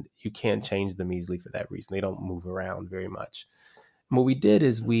 and you can't change them easily for that reason. They don't move around very much. And what we did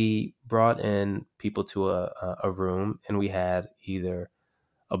is we brought in people to a room, and we had either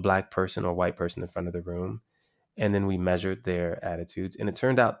a black person or white person in front of the room. And then we measured their attitudes, and it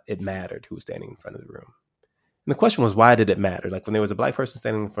turned out it mattered who was standing in front of the room. And the question was, why did it matter? Like when there was a black person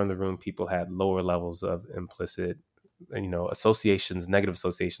standing in front of the room, people had lower levels of implicit, associations, negative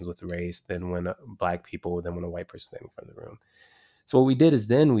associations with race than when a white person standing in front of the room. So what we did is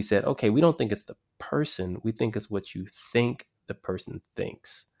then we said, okay, we don't think it's the person. We think it's what you think the person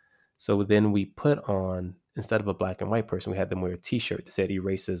thinks. So then we put on, instead of a black and white person, we had them wear a T-shirt that said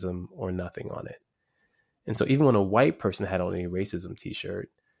 "Eracism" or nothing on it. And so even when a white person had on a racism T-shirt,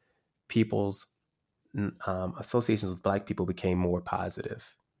 people's associations with black people became more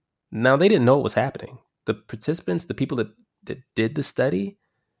positive. Now, they didn't know what was happening. The participants, the people that did the study,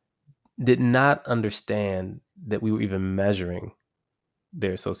 did not understand that we were even measuring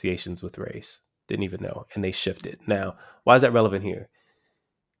their associations with race. Didn't even know. And they shifted. Now, why is that relevant here?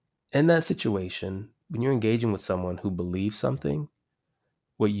 In that situation, when you're engaging with someone who believes something,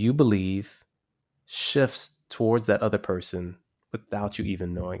 what you believe shifts towards that other person without you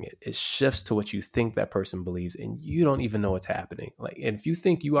even knowing it. It shifts to what you think that person believes, and you don't even know what's happening. And if you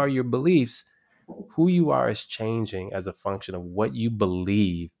think you are your beliefs, who you are is changing as a function of what you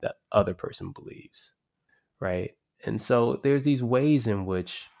believe that other person believes, right? And so there's these ways in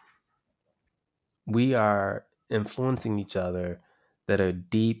which we are influencing each other that are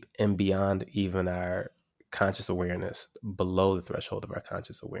deep and beyond even our conscious awareness, below the threshold of our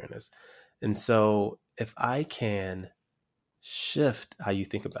conscious awareness. And so if I can shift how you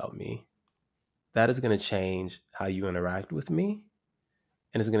think about me, that is going to change how you interact with me,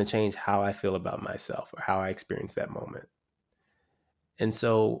 and it's going to change how I feel about myself or how I experience that moment. And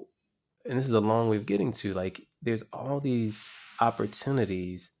so, and this is a long way of getting to, like, there's all these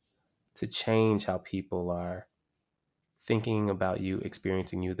opportunities to change how people are thinking about you,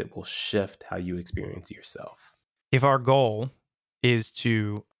 experiencing you, that will shift how you experience yourself. If our goal is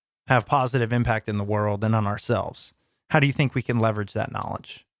to have positive impact in the world and on ourselves, how do you think we can leverage that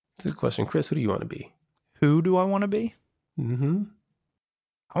knowledge? That's a good question. Chris, who do you want to be? Who do I want to be? Mm-hmm.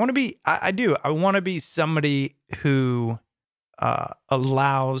 I want to be, I do. I want to be somebody who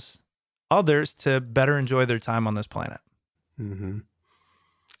allows others to better enjoy their time on this planet. Mm-hmm.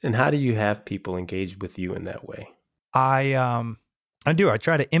 And how do you have people engage with you in that way? I do. I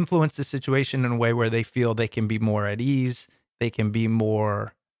try to influence the situation in a way where they feel they can be more at ease, they can be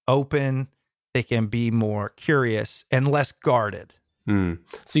more open, they can be more curious and less guarded.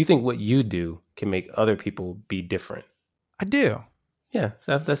 So you think what you do can make other people be different? I do. Yeah,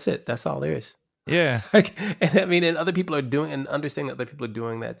 that's it. That's all there is. Yeah. And other people are doing, and understanding that other people are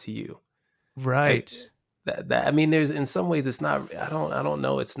doing that to you. Right. There's, in some ways, it's not, I don't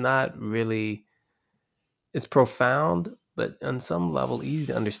know. It's not really, it's profound, but on some level easy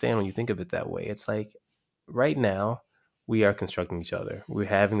to understand when you think of it that way. It's like right now we are constructing each other. We're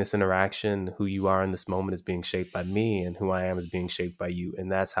having this interaction. Who you are in this moment is being shaped by me, and who I am is being shaped by you. And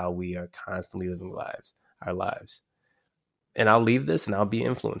that's how we are constantly living our lives. And I'll leave this and I'll be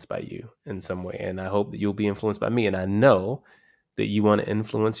influenced by you in some way. And I hope that you'll be influenced by me. And I know that you want to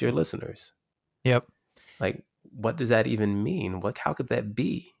influence your listeners. Yep. Like, what does that even mean? How could that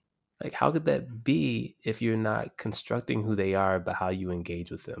be? Like, how could that be if you're not constructing who they are, but how you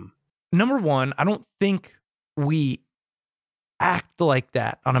engage with them? Number one, I don't think we act like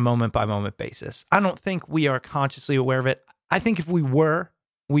that on a moment by moment basis. I don't think we are consciously aware of it. I think if we were,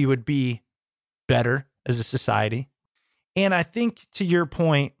 we would be better as a society. And I think, to your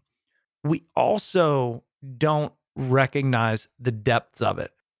point, we also don't recognize the depths of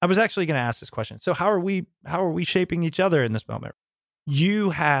it. I was actually going to ask this question. So how are we shaping each other in this moment? You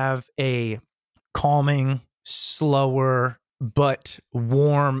have a calming, slower, but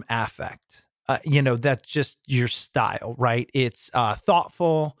warm affect. That's just your style, right? It's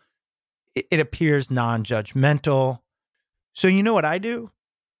thoughtful. It appears non-judgmental. So you know what I do?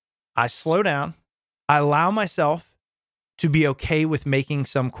 I slow down. I allow myself to be okay with making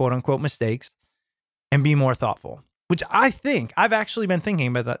some quote unquote mistakes and be more thoughtful, which I think, I've actually been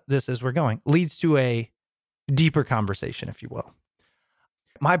thinking about this as we're going, leads to a deeper conversation, if you will.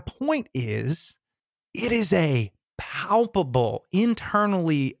 My point is, it is a palpable,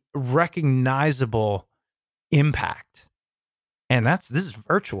 internally recognizable impact. And this is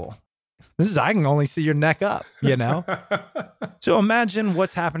virtual. I can only see your neck up, So imagine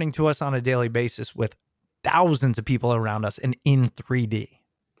what's happening to us on a daily basis with thousands of people around us and in 3D.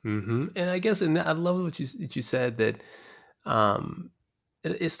 Mm-hmm. And I guess, and I love what you said, that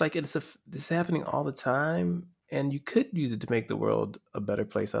it's like it's happening all the time, and you could use it to make the world a better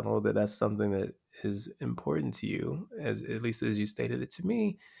place. I know that that's something that is important to you, at least as you stated it to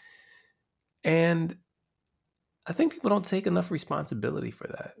me. And I think people don't take enough responsibility for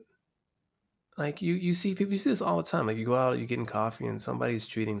that. Like you see people, you see this all the time. Like you go out, you're getting coffee, and somebody's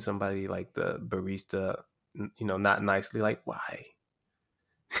treating somebody like the barista, not nicely. Like, why?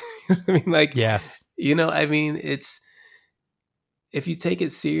 I mean, like, yes, it's, if you take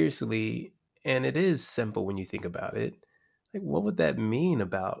it seriously, and it is simple when you think about it, like, what would that mean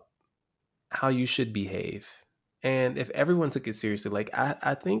about how you should behave? And if everyone took it seriously, like,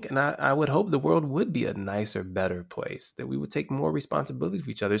 I think, and I would hope the world would be a nicer, better place, that we would take more responsibility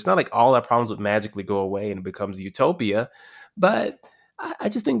for each other. It's not like all our problems would magically go away and it becomes utopia, but I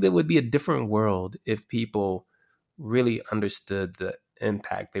just think there would be a different world if people really understood the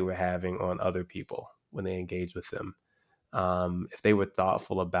impact they were having on other people when they engaged with them. If they were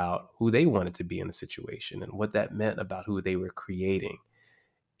thoughtful about who they wanted to be in the situation and what that meant about who they were creating.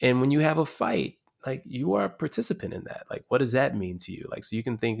 And when you have a fight, like, you are a participant in that. Like, what does that mean to you? Like, so you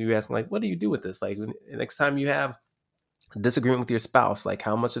can think, you're asking, like, what do you do with this? Like, next time you have a disagreement with your spouse, like,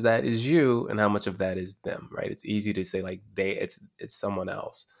 how much of that is you and how much of that is them, right? It's easy to say, like, it's someone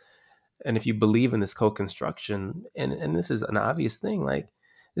else. And if you believe in this co-construction, and this is an obvious thing, like,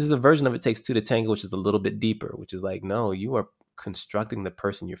 this is a version of It Takes Two to Tango, which is a little bit deeper, which is like, no, you are constructing the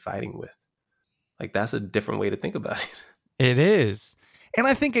person you're fighting with. Like, that's a different way to think about it. It is. And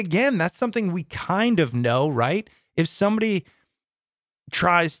I think, again, that's something we kind of know, right? If somebody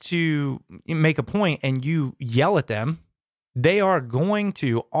tries to make a point and you yell at them, they are going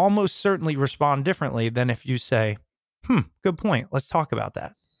to almost certainly respond differently than if you say, good point, let's talk about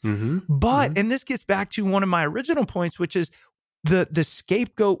that. Mm-hmm. But, and this gets back to one of my original points, which is the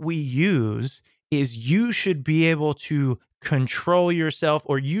scapegoat we use is, you should be able to control yourself,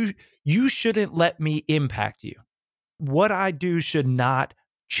 or you shouldn't let me impact you. What I do should not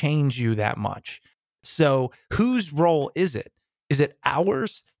change you that much. So whose role is it? Is it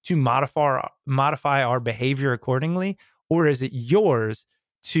ours to modify our behavior accordingly? Or is it yours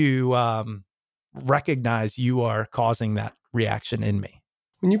to recognize you are causing that reaction in me?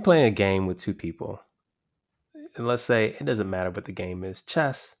 When you're playing a game with two people, and let's say it doesn't matter what the game is,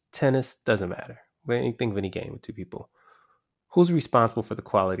 chess, tennis, doesn't matter. When you think of any game with two people, who's responsible for the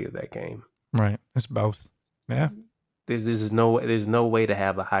quality of that game? Right. It's both. Yeah. There's no way to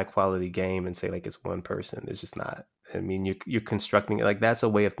have a high quality game and say, like, it's one person. It's just not. I mean, you're constructing, like, that's a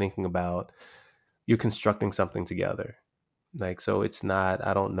way of thinking about, you're constructing something together. Like, so it's not,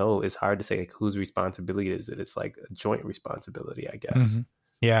 I don't know. It's hard to say, like, whose responsibility is it? It's like a joint responsibility, I guess. Mm-hmm.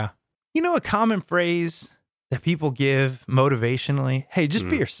 Yeah. A common phrase that people give motivationally, hey, just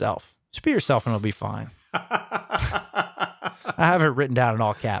be yourself. Just be yourself and it'll be fine. I have it written down in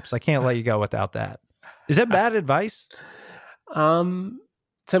all caps. I can't let you go without that. Is that bad advice? Tell me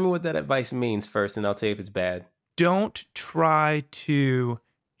what that advice means first, and I'll tell you if it's bad. Don't try to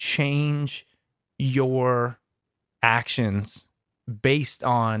change your actions based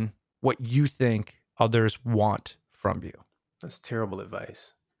on what you think others want from you. That's terrible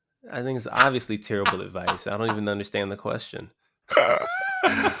advice. I think it's obviously terrible advice. I don't even understand the question.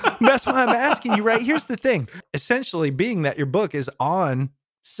 That's why I'm asking you, right? Here's the thing. Essentially, being that your book is on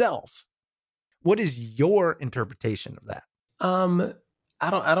self, what is your interpretation of that?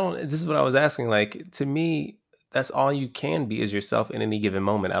 This is what I was asking. Like, to me, that's all you can be is yourself in any given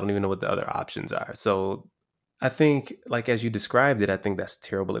moment. I don't even know what the other options are. So I think, like, as you described it, I think that's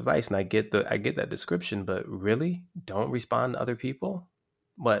terrible advice. And I get that description, but really, don't respond to other people.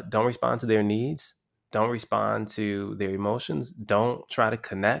 What? Don't respond to their needs. Don't respond to their emotions. Don't try to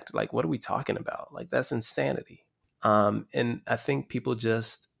connect. Like, what are we talking about? Like, that's insanity. And I think people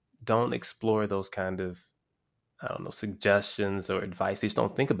just don't explore those kind of, I don't know, suggestions or advice. They just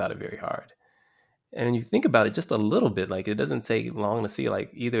don't think about it very hard. And when you think about it just a little bit, like, it doesn't take long to see,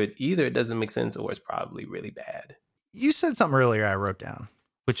 like, either it doesn't make sense or it's probably really bad. You said something earlier I wrote down,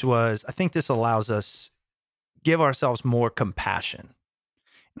 which was, I think this allows us give ourselves more compassion.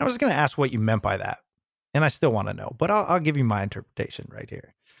 And I was going to ask what you meant by that. And I still want to know, but I'll give you my interpretation right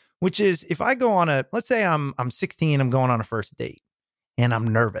here, which is, if I go on let's say I'm 16, I'm going on a first date and I'm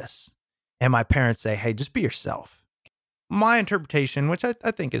nervous and my parents say, hey, just be yourself. My interpretation, which I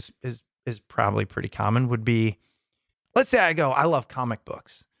think is probably pretty common, would be, let's say I go, I love comic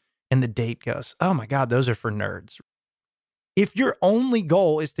books, and the date goes, oh my God, those are for nerds. If your only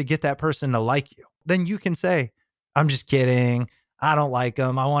goal is to get that person to like you, then you can say, I'm just kidding. I don't like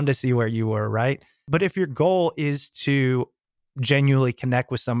them. I wanted to see where you were, right? But if your goal is to genuinely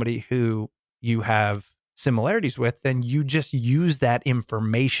connect with somebody who you have similarities with, then you just use that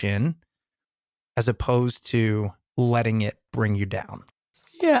information as opposed to letting it bring you down.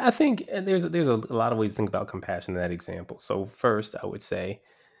 Yeah, I think there's a lot of ways to think about compassion in that example. So first, I would say,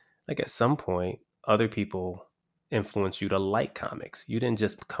 like, at some point, other people influence you to like comics. You didn't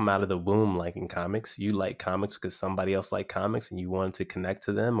just come out of the womb liking comics. You like comics because somebody else liked comics and you wanted to connect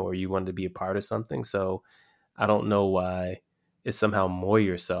to them, or you wanted to be a part of something. So I don't know why it's somehow more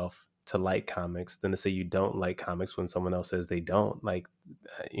yourself to like comics than to say you don't like comics when someone else says they don't. Like,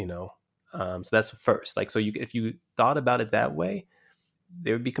 so that's first. Like, so if you thought about it that way,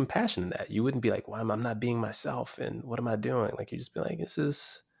 there would be compassion in that. You wouldn't be like, why am I not being myself? And what am I doing? Like, you just be like, this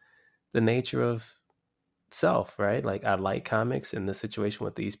is the nature of self, right? Like, I like comics in this situation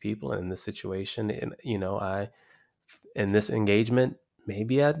with these people, and in this situation, and in this engagement,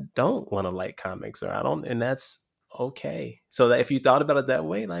 maybe I don't want to like comics, or I don't, and that's okay. So that if you thought about it that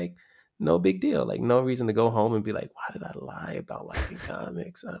way, like, no big deal. Like, no reason to go home and be like, why did I lie about liking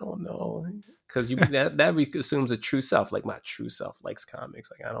comics? I don't know. Because that assumes a true self. Like, my true self likes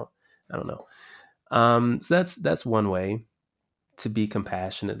comics. Like, I don't know. So that's one way to be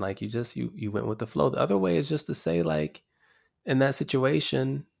compassionate. Like, you went with the flow. The other way is just to say, like, in that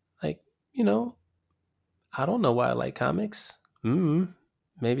situation, like, I don't know why I like comics. Maybe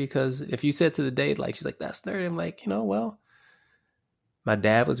because if you said to the date, like, she's like, that's nerdy. I'm like, well, my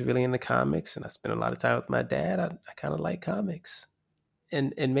dad was really into comics and I spent a lot of time with my dad. I kind of like comics.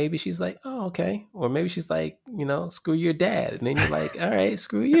 And maybe she's like, oh, okay. Or maybe she's like, screw your dad. And then you're like, all right,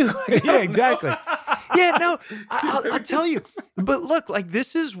 screw you. Yeah, exactly. Yeah, no, I'll tell you. But look, like,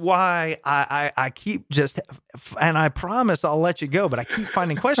 this is why I keep and I promise I'll let you go, but I keep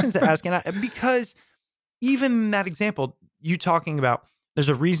finding questions to ask. Because even in that example, you talking about, there's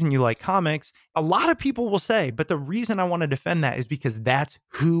a reason you like comics. A lot of people will say, but the reason I want to defend that is because that's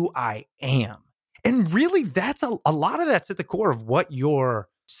who I am. And really, that's a lot of that's at the core of what you're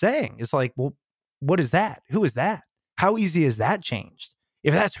saying. It's like, well, what is that? Who is that? How easy is that changed?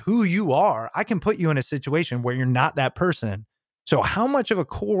 If that's who you are, I can put you in a situation where you're not that person. So how much of a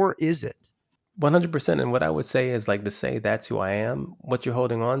core is it? 100%. And what I would say is, like, to say that's who I am, what you're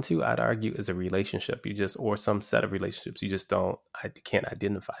holding on to, I'd argue, is a relationship. Or some set of relationships. You just can't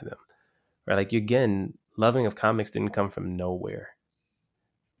identify them. Right? Like, again, loving of comics didn't come from nowhere.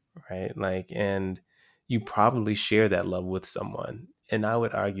 Right? Like, and you probably share that love with someone. And I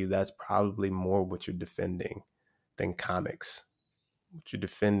would argue that's probably more what you're defending than comics. What you're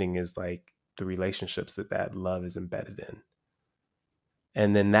defending is, like, the relationships that love is embedded in.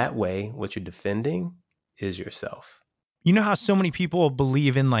 And then that way, what you're defending is yourself. You know how so many people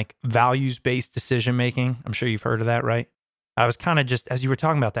believe in, like, values-based decision-making? I'm sure you've heard of that, right? I was kind of just, as you were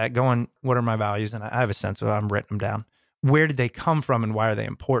talking about that, going, what are my values? And I have a sense of it. I'm writing them down. Where did they come from and why are they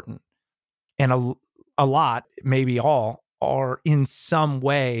important? And a lot, maybe all, are in some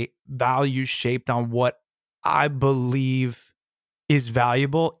way values shaped on what I believe is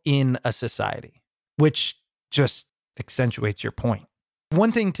valuable in a society, which just accentuates your point.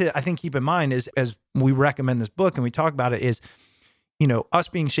 One thing to, I think, keep in mind is, as we recommend this book and we talk about it, is, us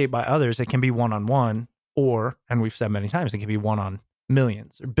being shaped by others. It can be one-on-one, or, and we've said many times, it can be one on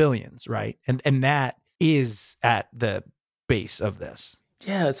millions or billions, right? And that is at the base of this.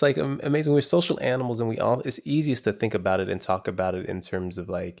 Yeah, it's like amazing. We're social animals, and it's easiest to think about it and talk about it in terms of,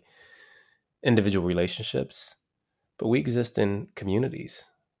 like, individual relationships. but we exist in communities,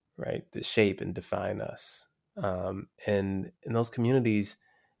 right, that shape and define us. And those communities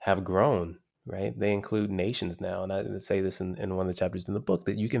have grown, right? They include nations now. And I say this in one of the chapters in the book,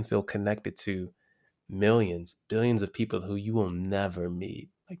 that you can feel connected to millions, billions of people who you will never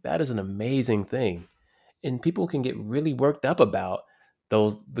meet. Like, that is an amazing thing. And people can get really worked up about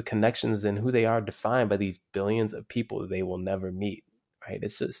the connections and who they are defined by these billions of people that they will never meet, right?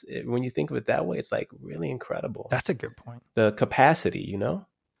 It's just, when you think of it that way, it's like really incredible. That's a good point. The capacity,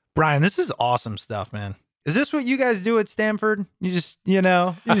 Brian, this is awesome stuff, man. Is this what you guys do at Stanford? You just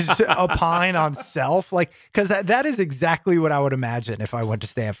opine on self? Like, because that is exactly what I would imagine if I went to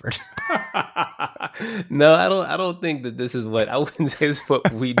Stanford. No, I don't think that this is what, I wouldn't say this is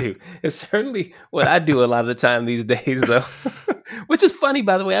what we do. It's certainly what I do a lot of the time these days, though, which is funny,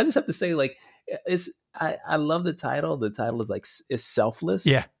 by the way. I just have to say, like, I love the title. The title is like, it's selfless.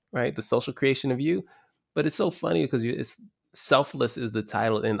 Yeah. Right. The social creation of you. But it's so funny because it's selfless is the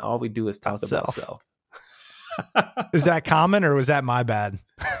title, and all we do is talk about self. Is that common, or was that my bad?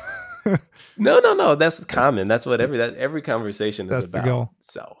 No. That's common. That's what every conversation is about.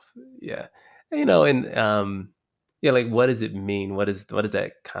 Self. Yeah. Like, what does it mean? What is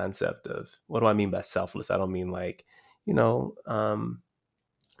that concept of, what do I mean by selfless? I don't mean like,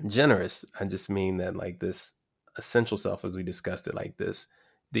 generous. I just mean that, like, this essential self, as we discussed it, like this,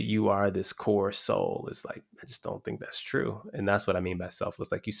 that you are this core soul, is like, I just don't think that's true. And that's what I mean by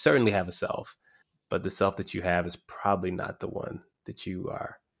selfless. Like, you certainly have a self, but the self that you have is probably not the one that you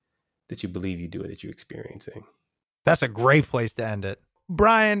are, that you believe you do, or that you're experiencing. That's a great place to end it.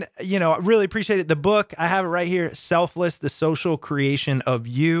 Brian, I really appreciate it. The book, I have it right here, Selfless, The Social Creation of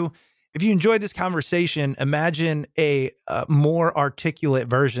You. If you enjoyed this conversation, imagine a more articulate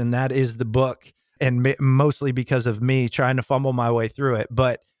version. That is the book, and mostly because of me trying to fumble my way through it.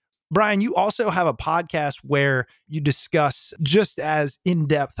 But Brian, you also have a podcast where you discuss just as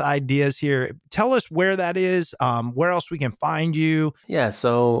in-depth ideas here. Tell us where that is, where else we can find you. Yeah,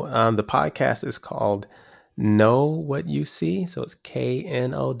 so the podcast is called Know What You See. So it's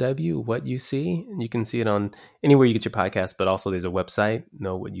KNOW, What You See. And you can see it on anywhere you get your podcast, but also there's a website,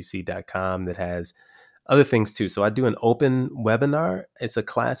 knowwhatyouSee.com, that has other things too. So I do an open webinar. It's a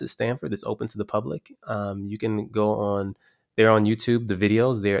class at Stanford that's open to the public. You can go on. They're on YouTube, the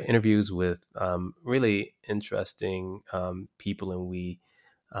videos. They're interviews with really interesting people, and we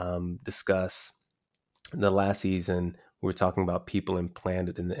discuss. The last season, we were talking about people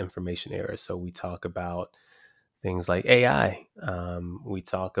implanted in the information era. So we talk about things like AI. We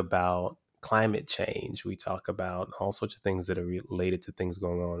talk about climate change. We talk about all sorts of things that are related to things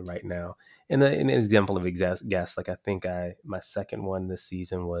going on right now. And an example of guests, like I think my second one this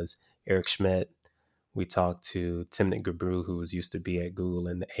season was Eric Schmidt. We talked to Timnit Gebru, who used to be at Google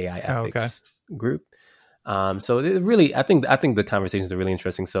in the AI ethics group. So it really, I think the conversations are really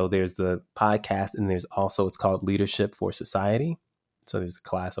interesting. So there's the podcast, and there's also, it's called Leadership for Society. So there's a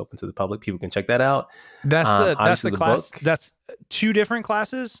class open to the public. People can check that out. That's the class. Book. That's two different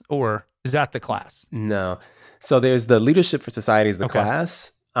classes, or is that the class? No. So there's the Leadership for Society is the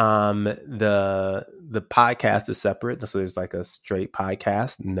class. The podcast is separate. So there's like a straight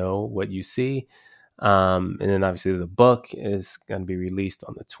podcast, Know What You See. And then obviously the book is going to be released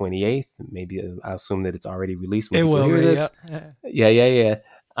on the 28th. Maybe I assume that it's already released. It will hear be, this. Yeah.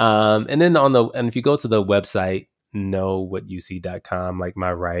 And then and if you go to the website, knowwhatyouSee.com, like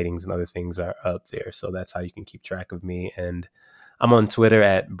my writings and other things are up there. So that's how you can keep track of me. And I'm on Twitter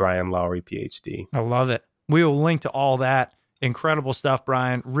at Brian Lowery, PhD. I love it. We will link to all that. Incredible stuff,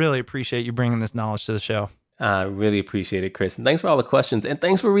 Brian. Really appreciate you bringing this knowledge to the show. I really appreciate it, Chris. And thanks for all the questions. And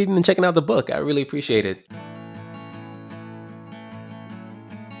thanks for reading and checking out the book. I really appreciate it.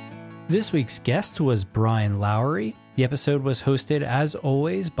 This week's guest was Brian Lowery. The episode was hosted, as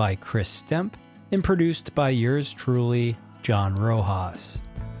always, by Chris Stemp and produced by yours truly, John Rojas.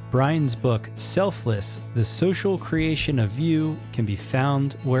 Brian's book, Selfless, The Social Creation of You, can be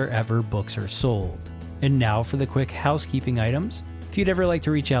found wherever books are sold. And now for the quick housekeeping items. If you'd ever like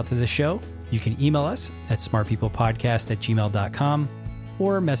to reach out to the show, you can email us at smartpeoplepodcast@gmail.com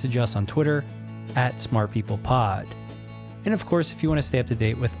or message us on Twitter at smartpeoplepod. And of course, if you want to stay up to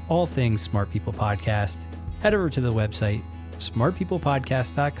date with all things Smart People Podcast, head over to the website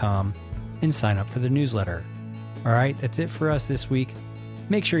smartpeoplepodcast.com and sign up for the newsletter. All right, that's it for us this week.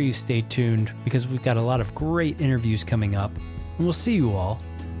 Make sure you stay tuned because we've got a lot of great interviews coming up, and we'll see you all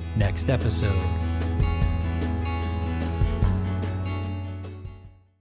next episode.